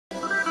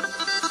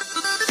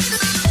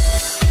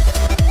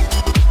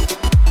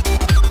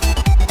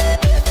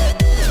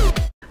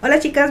Hola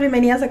chicas,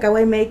 bienvenidas a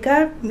Kawaii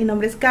MakeUp. Mi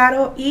nombre es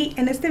Caro y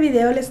en este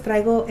video les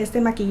traigo este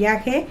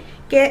maquillaje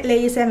que le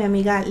hice a mi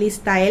amiga Liz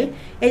Style.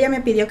 Ella me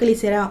pidió que le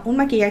hiciera un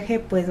maquillaje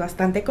pues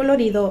bastante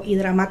colorido y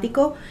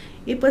dramático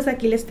y pues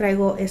aquí les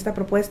traigo esta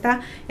propuesta.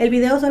 El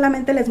video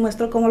solamente les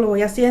muestro cómo lo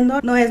voy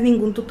haciendo, no es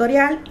ningún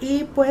tutorial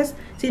y pues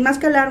sin más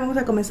que hablar vamos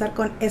a comenzar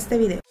con este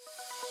video.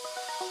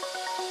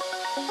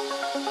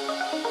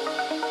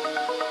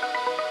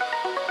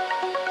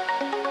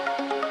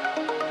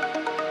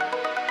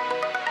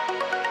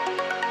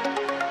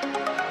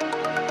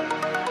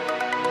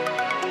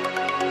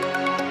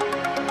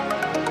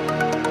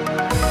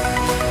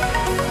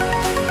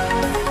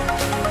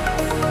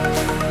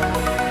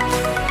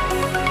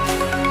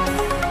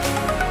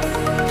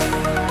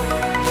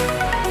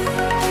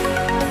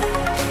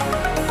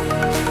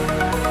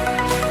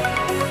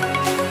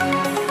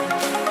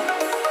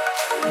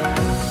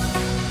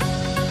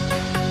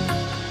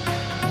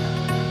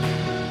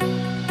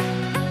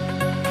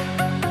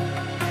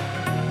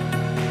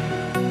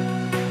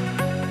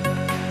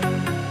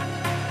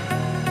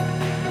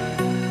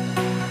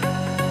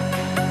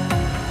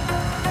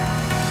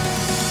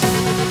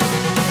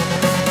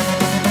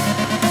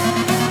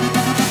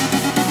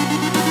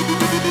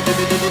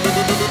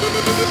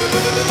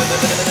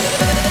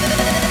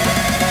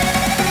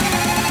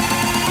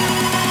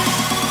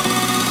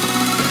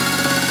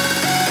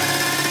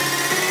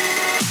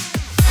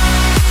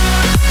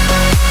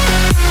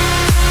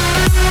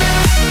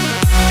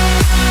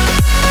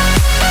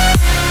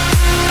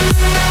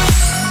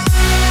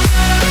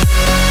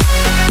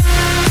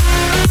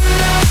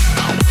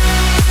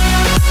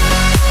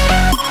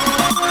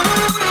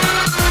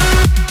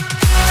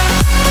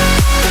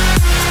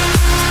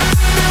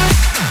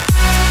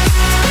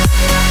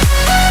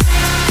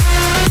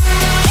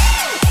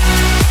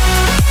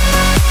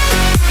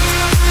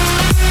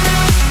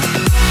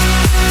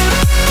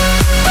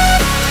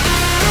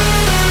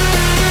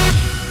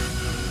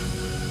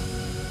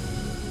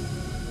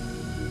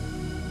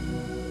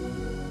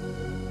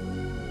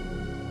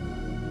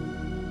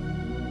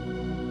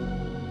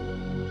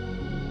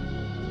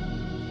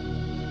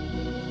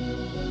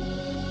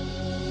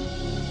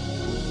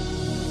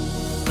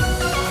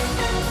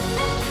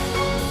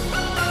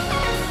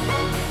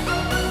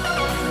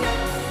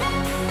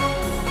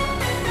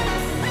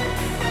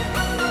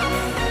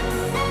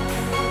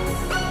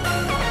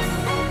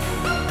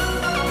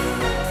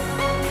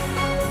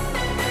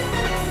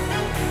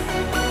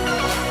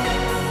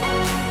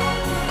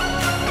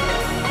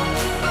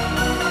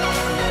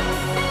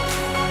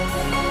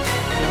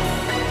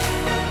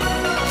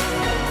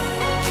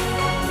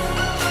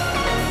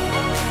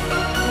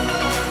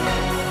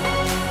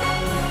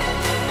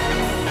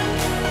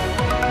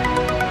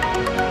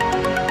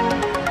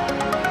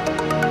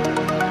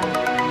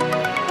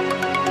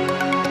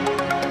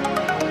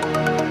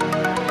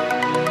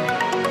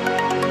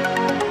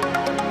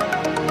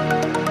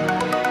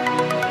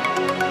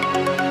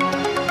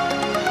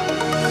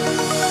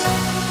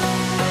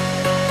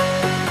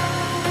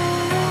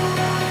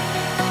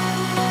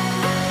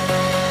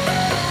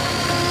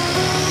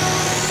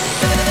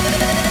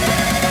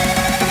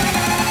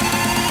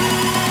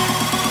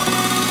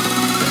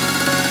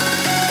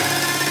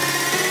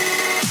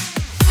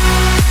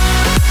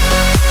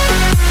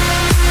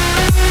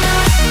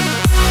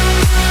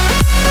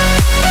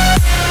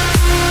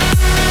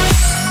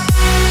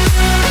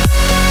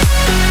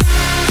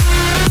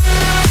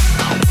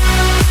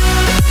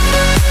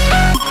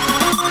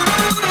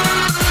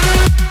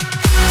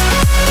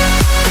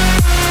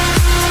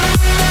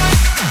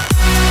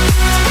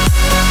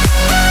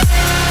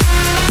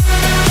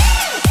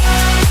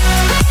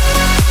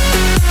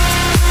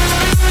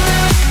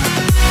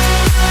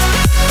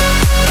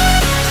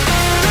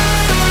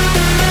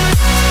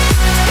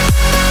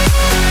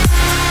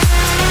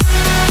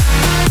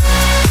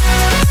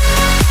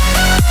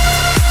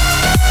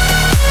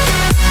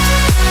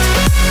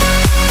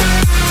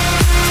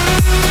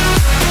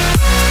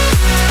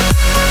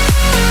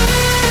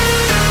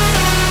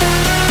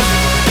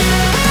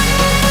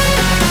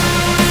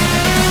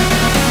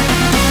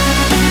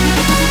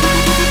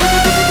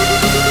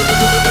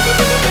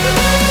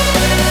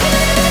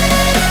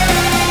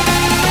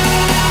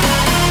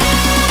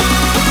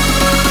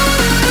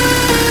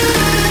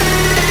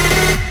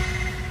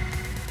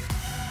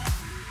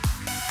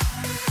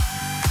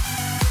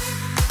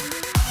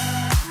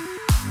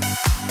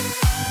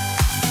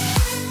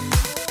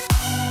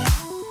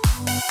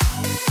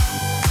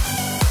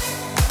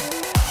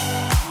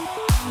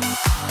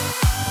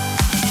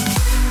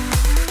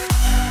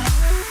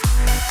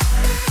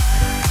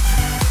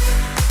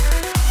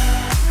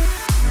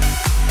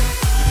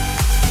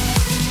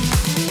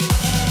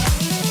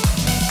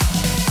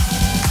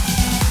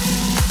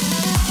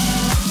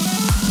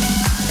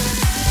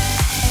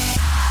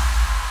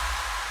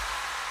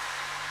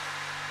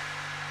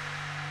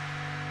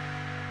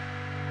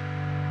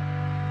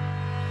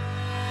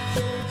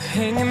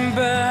 Hanging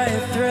by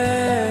a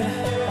thread,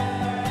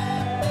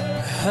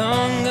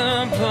 hung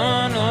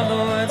upon all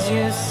the words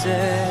you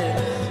said,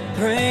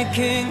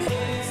 breaking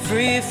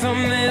free from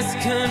this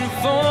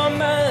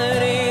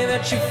conformity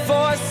that you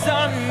force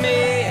on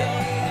me.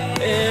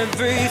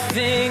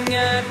 Everything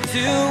I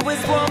do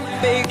is one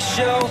big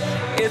show.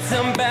 It's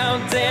about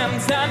damn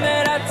time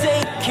that I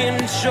take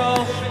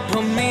control.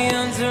 Put me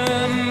under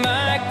a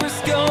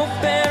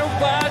microscope and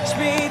watch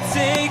me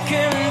take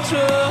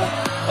control.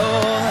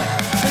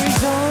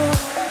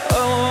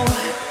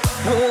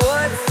 And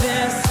what's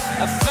this?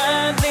 I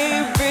finally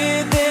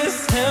read this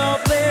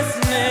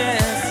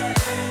helplessness.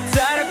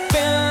 Tired of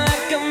feeling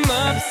like I'm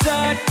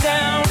upside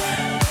down,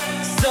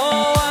 so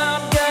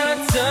I'm gonna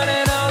turn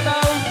it all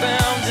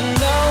around. And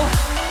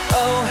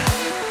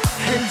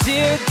and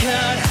dear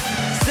God,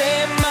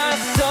 save my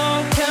soul,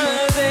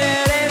 'cause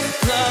it is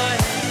flawed.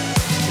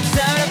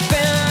 Tired of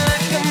feeling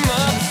like I'm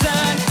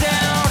upside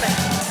down,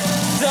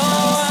 so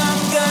I'm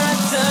gonna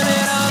turn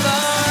it all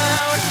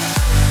around.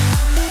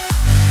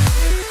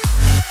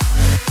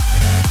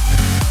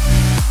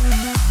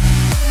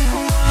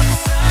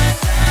 Upside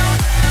down.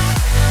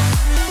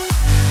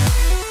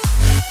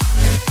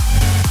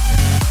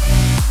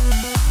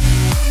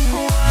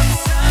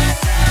 Upside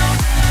down.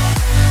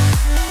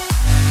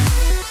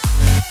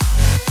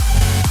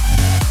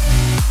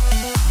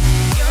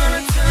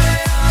 Gonna turn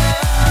it all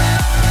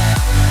around.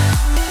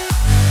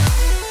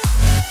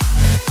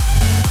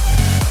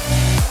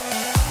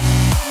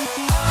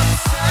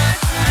 Upside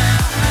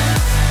down.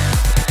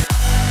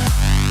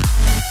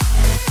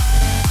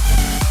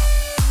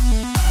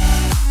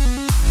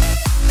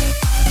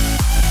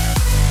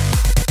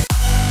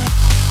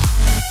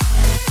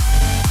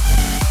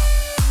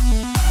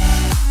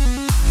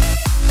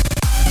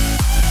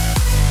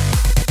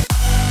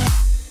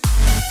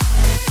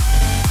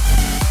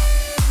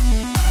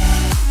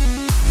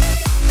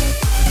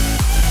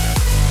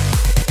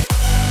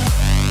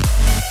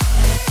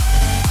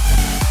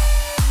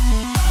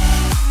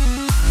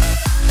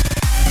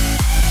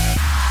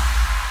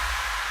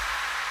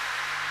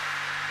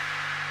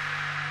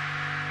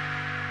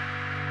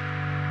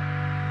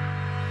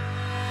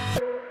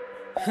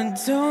 And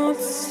don't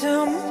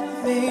tell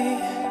me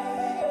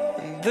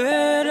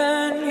that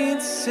I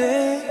need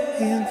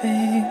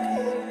saving.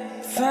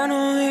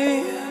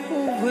 Finally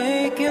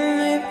awake and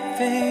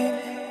living.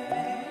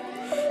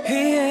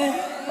 Yeah.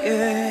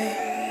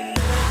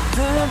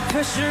 The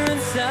pressure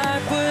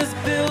inside was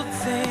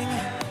building.